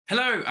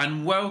Hello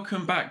and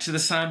welcome back to the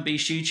Sam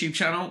Beast YouTube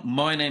channel.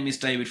 My name is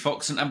David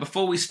Foxen, and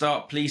before we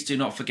start, please do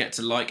not forget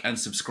to like and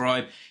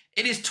subscribe.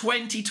 It is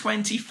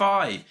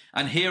 2025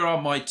 and here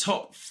are my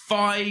top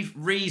 5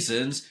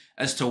 reasons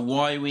as to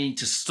why we need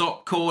to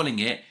stop calling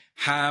it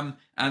Ham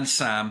and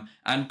Sam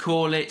and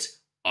call it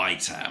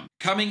ITAM.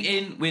 Coming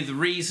in with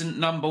reason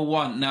number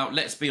 1. Now,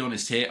 let's be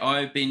honest here.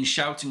 I've been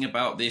shouting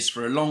about this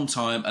for a long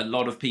time. A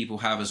lot of people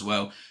have as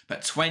well.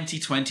 But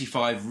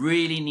 2025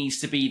 really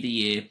needs to be the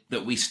year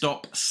that we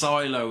stop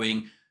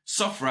siloing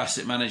software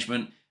asset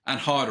management and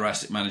hardware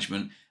asset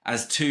management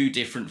as 2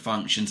 different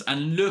functions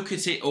and look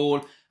at it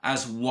all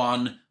as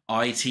one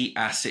IT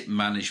asset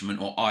management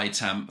or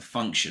ITAM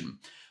function.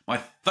 My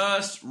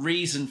first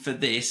reason for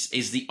this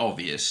is the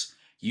obvious.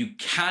 You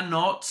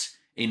cannot,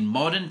 in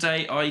modern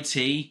day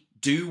IT,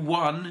 do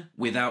one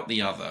without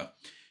the other.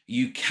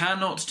 You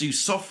cannot do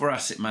software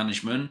asset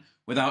management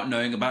without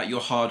knowing about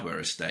your hardware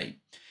estate.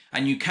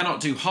 And you cannot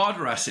do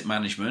hardware asset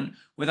management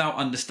without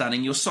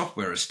understanding your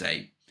software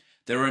estate.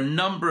 There are a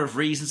number of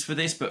reasons for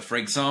this, but for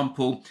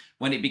example,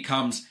 when it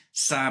becomes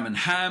SAM and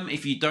HAM,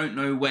 if you don't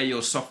know where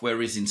your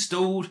software is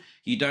installed,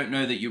 you don't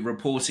know that you're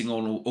reporting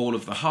all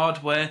of the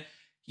hardware,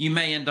 you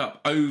may end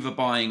up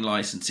overbuying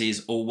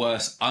licenses or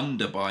worse,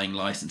 underbuying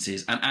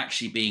licenses and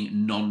actually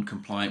being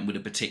non-compliant with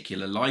a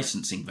particular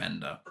licensing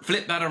vendor.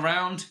 Flip that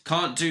around,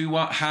 can't do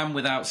HAM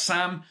without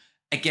SAM.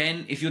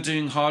 Again, if you're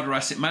doing hardware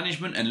asset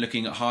management and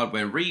looking at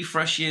hardware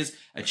refreshes,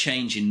 a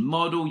change in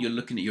model, you're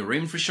looking at your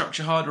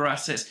infrastructure hardware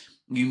assets,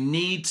 you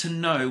need to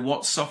know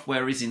what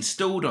software is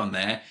installed on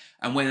there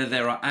and whether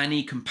there are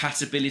any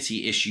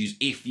compatibility issues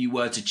if you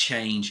were to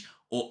change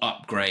or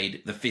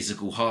upgrade the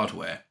physical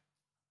hardware.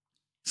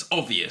 It's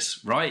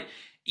obvious, right?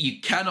 You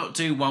cannot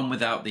do one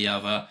without the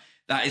other.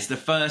 That is the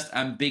first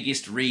and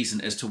biggest reason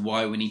as to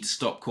why we need to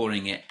stop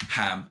calling it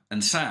HAM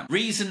and SAM.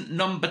 Reason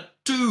number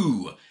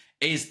 2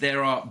 is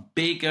there are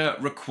bigger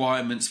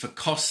requirements for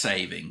cost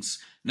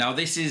savings. Now,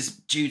 this is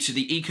due to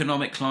the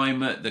economic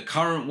climate, the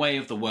current way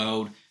of the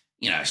world.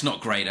 You know, it's not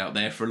great out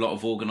there for a lot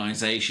of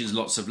organizations,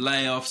 lots of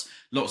layoffs,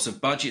 lots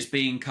of budgets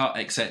being cut,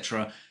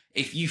 etc.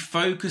 If you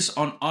focus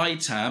on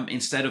ITAM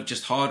instead of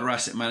just hardware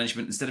asset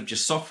management, instead of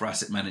just software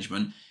asset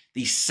management,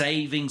 the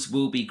savings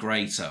will be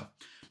greater.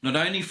 Not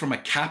only from a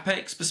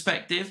CapEx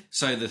perspective,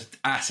 so the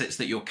assets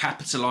that you're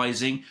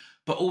capitalizing,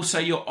 but also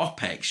your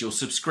OpEx, your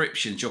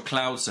subscriptions, your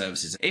cloud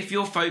services. If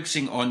you're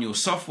focusing on your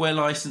software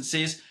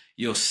licenses,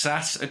 your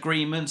SaaS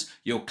agreements,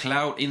 your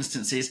cloud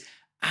instances,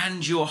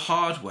 and your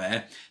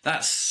hardware,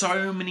 that's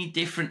so many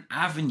different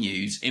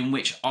avenues in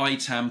which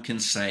ITAM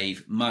can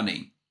save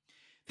money.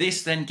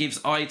 This then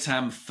gives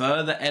ITAM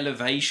further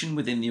elevation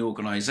within the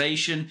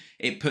organization.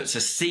 It puts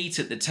a seat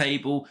at the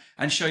table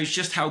and shows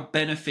just how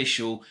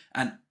beneficial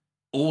and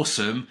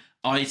awesome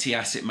IT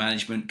asset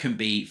management can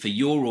be for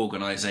your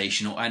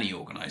organization or any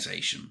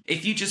organization.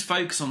 If you just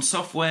focus on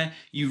software,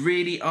 you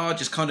really are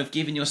just kind of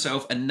giving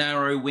yourself a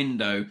narrow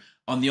window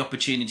on the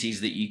opportunities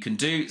that you can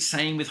do.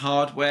 Same with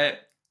hardware.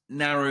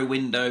 Narrow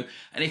window.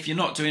 And if you're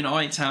not doing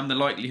ITAM, the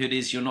likelihood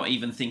is you're not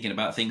even thinking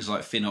about things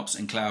like Finops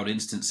and cloud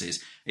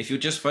instances. If you're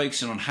just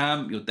focusing on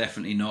HAM, you're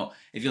definitely not.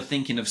 If you're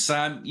thinking of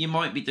SAM, you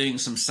might be doing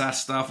some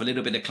SaaS stuff, a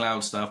little bit of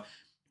cloud stuff.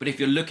 But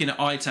if you're looking at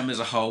ITAM as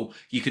a whole,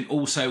 you can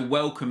also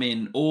welcome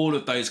in all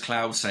of those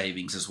cloud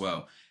savings as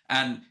well.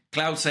 And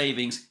cloud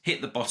savings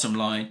hit the bottom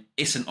line.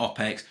 It's an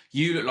OpEx.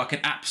 You look like an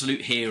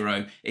absolute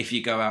hero if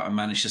you go out and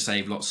manage to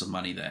save lots of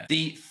money there.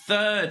 The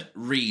third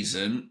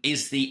reason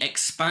is the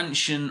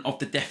expansion of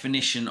the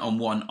definition on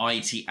what an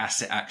IT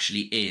asset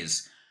actually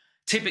is.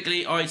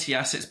 Typically, IT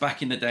assets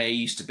back in the day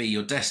used to be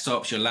your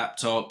desktops, your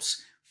laptops,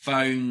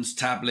 phones,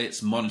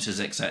 tablets, monitors,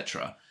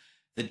 etc.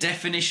 The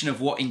definition of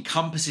what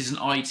encompasses an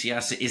IT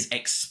asset is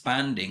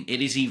expanding.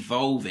 It is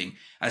evolving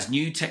as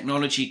new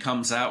technology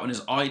comes out and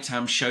as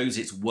ITAM shows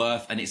its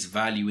worth and its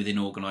value within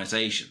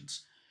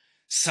organizations.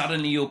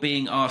 Suddenly you're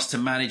being asked to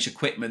manage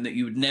equipment that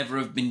you would never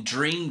have been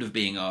dreamed of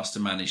being asked to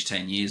manage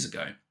 10 years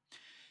ago.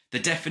 The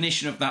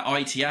definition of that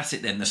IT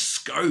asset then, the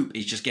scope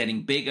is just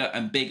getting bigger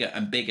and bigger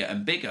and bigger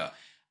and bigger.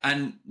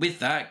 And with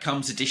that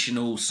comes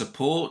additional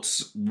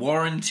supports,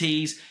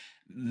 warranties,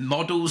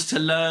 models to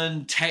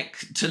learn, tech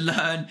to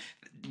learn,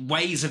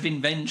 ways of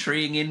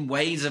inventorying in,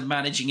 ways of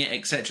managing it,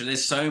 etc.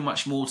 There's so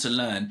much more to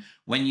learn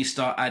when you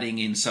start adding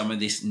in some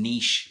of this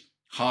niche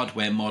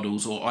hardware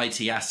models or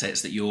IT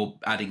assets that you're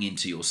adding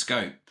into your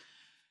scope.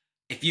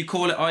 If you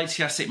call it IT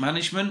asset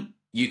management,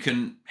 you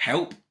can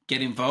help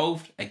get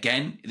involved.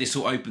 Again, this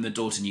will open the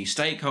door to new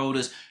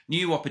stakeholders,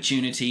 new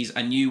opportunities,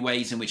 and new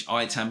ways in which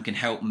ITAM can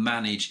help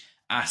manage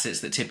assets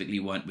that typically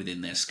weren't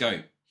within their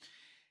scope.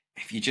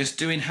 If you're just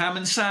doing HAM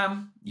and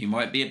SAM, you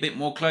might be a bit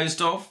more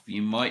closed off.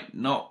 You might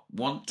not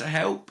want to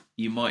help.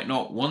 You might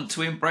not want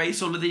to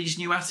embrace all of these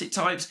new asset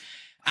types.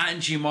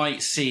 And you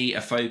might see a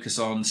focus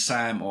on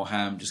SAM or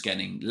HAM just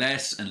getting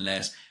less and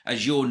less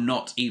as you're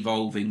not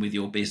evolving with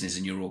your business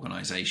and your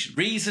organization.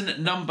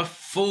 Reason number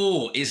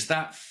 4 is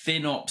that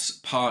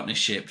Finops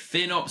partnership.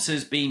 Finops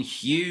has been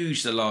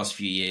huge the last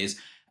few years,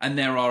 and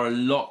there are a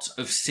lot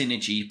of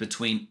synergy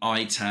between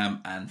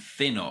ITAM and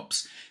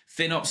Finops.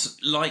 Finops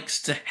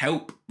likes to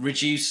help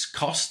reduce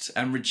cost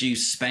and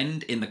reduce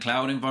spend in the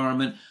cloud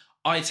environment.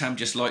 ITAM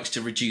just likes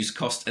to reduce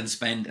cost and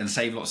spend and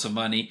save lots of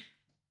money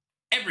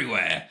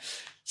everywhere.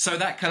 So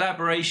that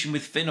collaboration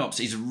with Finops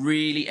is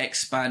really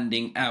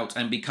expanding out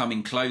and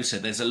becoming closer.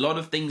 There's a lot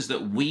of things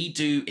that we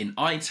do in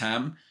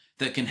ITAM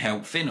that can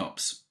help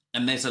Finops.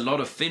 And there's a lot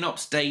of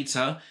Finops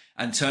data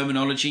and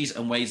terminologies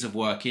and ways of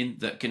working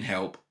that can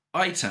help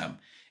ITAM.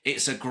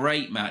 It's a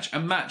great match, a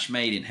match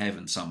made in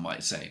heaven, some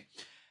might say.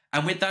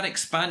 And with that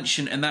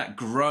expansion and that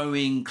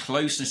growing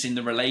closeness in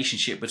the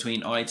relationship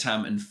between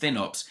ITAM and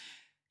Finops,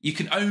 you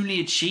can only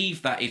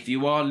achieve that if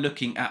you are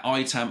looking at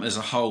ITAM as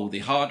a whole, the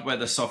hardware,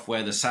 the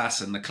software, the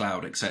SaaS and the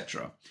cloud,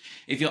 etc.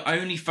 If you're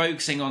only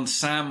focusing on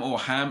SAM or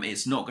HAM,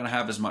 it's not going to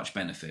have as much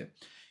benefit.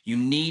 You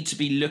need to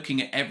be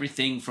looking at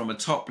everything from a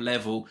top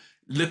level.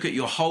 Look at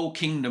your whole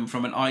kingdom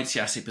from an IT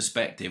asset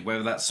perspective,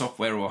 whether that's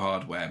software or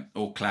hardware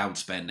or cloud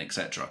spend,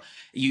 etc.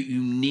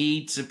 You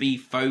need to be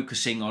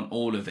focusing on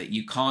all of it.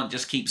 You can't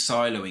just keep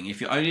siloing.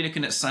 If you're only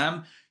looking at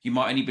SAM, you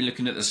might only be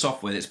looking at the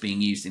software that's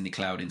being used in the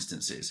cloud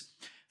instances.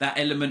 That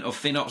element of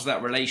Finops,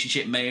 that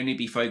relationship may only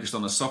be focused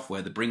on the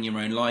software, the bring your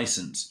own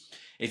license.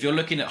 If you're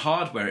looking at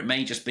hardware, it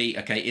may just be,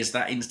 okay, is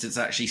that instance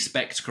actually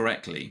spec'd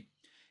correctly?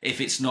 If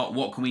it's not,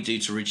 what can we do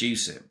to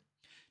reduce it?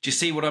 Do you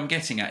see what I'm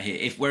getting at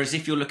here? Whereas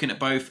if you're looking at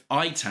both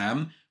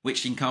ITAM,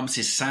 which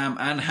encompasses SAM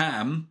and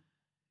HAM,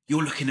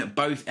 you're looking at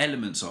both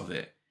elements of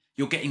it.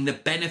 You're getting the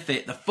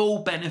benefit, the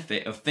full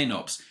benefit of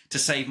Finops to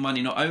save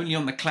money, not only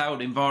on the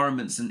cloud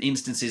environments and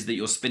instances that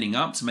you're spinning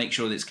up to make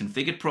sure that it's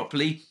configured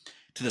properly,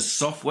 to the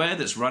software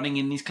that's running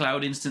in these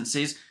cloud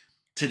instances,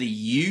 to the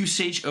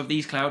usage of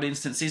these cloud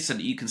instances so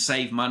that you can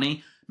save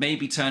money,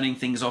 maybe turning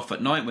things off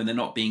at night when they're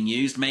not being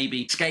used,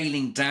 maybe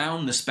scaling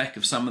down the spec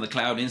of some of the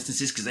cloud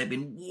instances because they've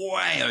been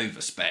way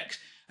over spec,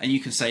 and you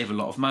can save a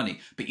lot of money.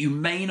 But you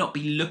may not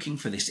be looking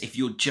for this if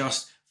you're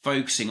just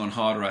focusing on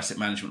hardware asset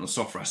management or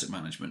software asset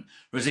management.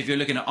 Whereas if you're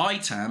looking at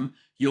ITAM,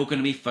 you're going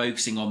to be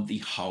focusing on the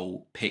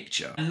whole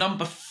picture. And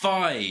number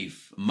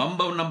five,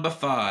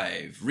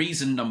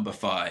 reason number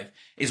five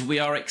is we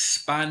are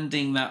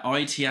expanding that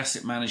IT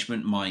asset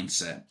management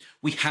mindset.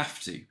 We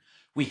have to.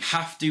 We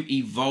have to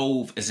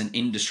evolve as an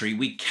industry.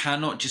 We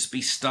cannot just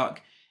be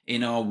stuck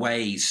in our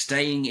ways,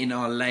 staying in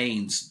our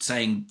lanes,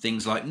 saying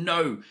things like,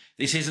 no,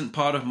 this isn't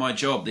part of my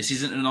job. This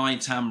isn't an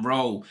ITAM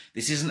role.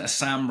 This isn't a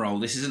SAM role.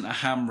 This isn't a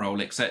HAM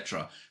role,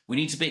 etc. We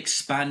need to be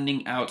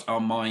expanding out our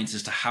minds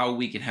as to how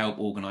we can help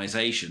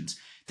organizations.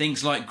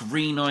 Things like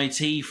green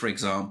IT, for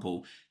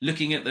example,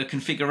 looking at the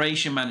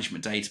configuration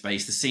management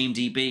database, the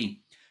CMDB,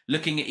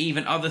 looking at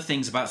even other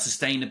things about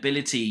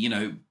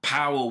sustainability,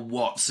 power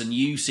watts and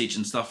usage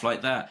and stuff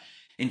like that.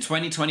 In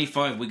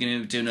 2025, we're going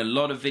to be doing a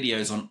lot of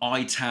videos on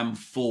ITAM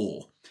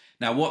for.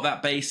 Now, what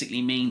that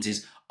basically means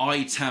is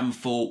ITAM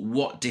for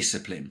what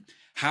discipline?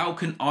 How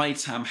can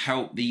ITAM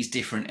help these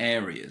different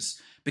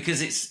areas?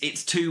 Because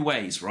it's two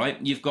ways, right?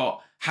 You've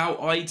got how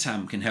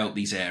ITAM can help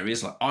these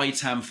areas, like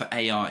ITAM for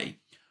AI.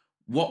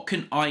 What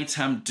can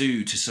ITAM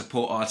do to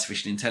support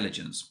artificial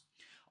intelligence?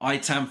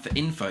 ITAM for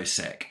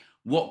InfoSec.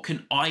 What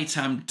can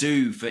ITAM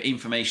do for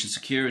information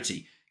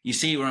security? You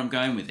see where I'm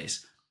going with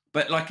this?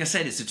 But like I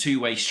said, it's a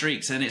two-way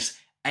street. And it's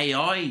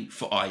AI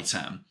for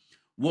ITAM.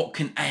 What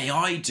can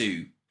AI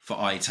do for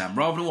ITAM?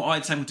 Rather than what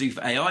ITAM can do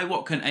for AI,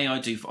 what can AI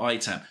do for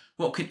ITAM?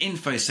 What can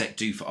InfoSec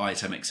do for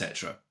ITAM,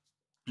 etc.?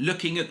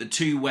 Looking at the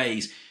two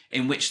ways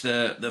in which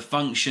the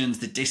functions,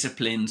 the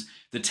disciplines,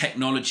 the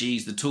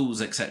technologies, the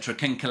tools, etc.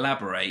 can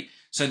collaborate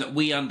so that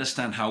we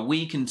understand how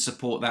we can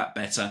support that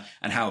better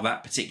and how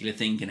that particular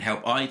thing can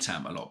help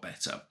ITAM a lot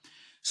better.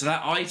 So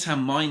that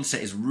ITAM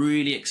mindset is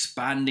really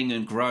expanding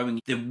and growing.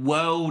 The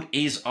world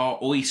is our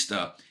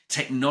oyster.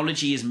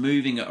 Technology is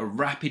moving at a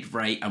rapid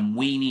rate and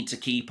we need to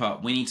keep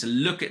up. We need to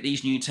look at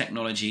these new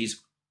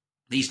technologies,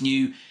 these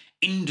new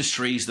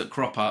industries that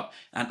crop up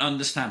and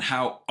understand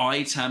how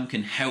ITAM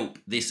can help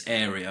this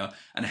area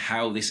and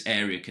how this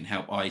area can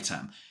help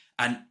ITAM.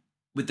 And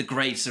with the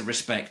greatest of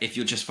respect, if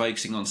you're just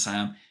focusing on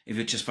SAM, if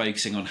you're just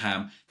focusing on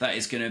HAM, that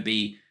is going to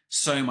be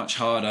so much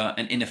harder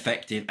and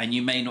ineffective, and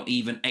you may not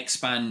even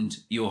expand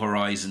your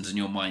horizons and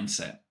your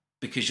mindset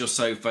because you're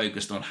so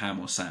focused on HAM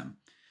or SAM.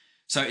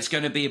 So it's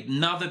going to be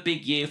another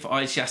big year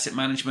for IT asset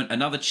management,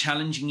 another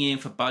challenging year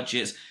for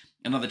budgets,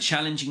 another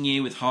challenging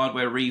year with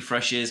hardware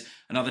refreshes,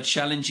 another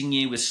challenging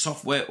year with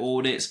software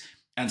audits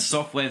and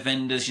software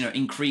vendors,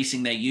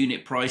 increasing their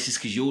unit prices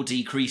because you're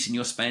decreasing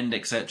your spend,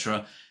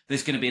 etc.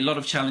 There's going to be a lot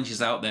of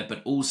challenges out there,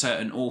 but also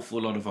an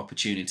awful lot of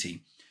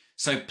opportunity.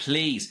 So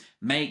please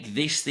make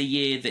this the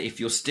year that if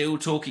you're still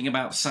talking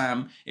about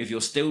SAM, if you're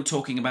still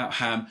talking about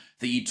HAM,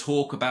 that you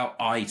talk about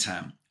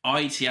ITAM,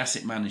 IT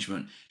asset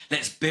management.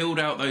 Let's build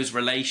out those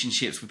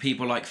relationships with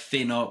people like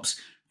FinOps,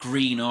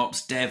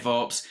 GreenOps,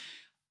 DevOps,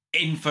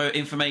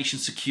 information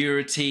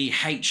security,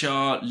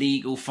 HR,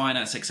 legal,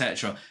 finance,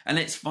 etc. And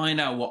let's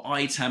find out what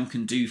ITAM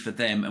can do for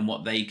them and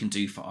what they can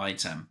do for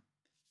ITAM.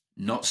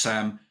 Not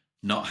SAM,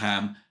 not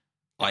HAM,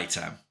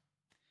 ITAM.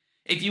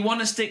 If you want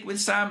to stick with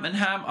Sam and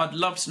Ham, I'd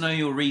love to know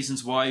your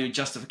reasons why, your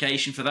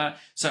justification for that.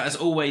 So as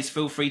always,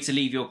 feel free to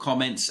leave your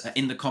comments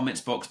in the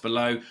comments box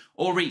below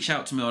or reach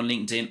out to me on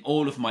LinkedIn.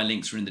 All of my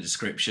links are in the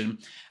description.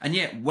 And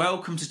yeah,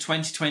 welcome to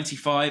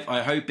 2025.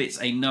 I hope it's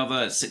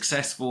another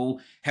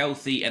successful,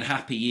 healthy and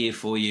happy year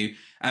for you.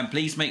 And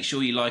please make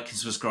sure you like and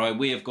subscribe.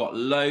 We have got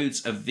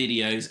loads of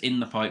videos in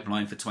the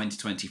pipeline for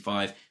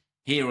 2025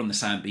 here on the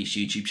Sam Beast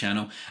YouTube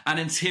channel. And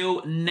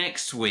until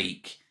next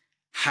week,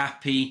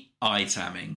 happy ITAMing.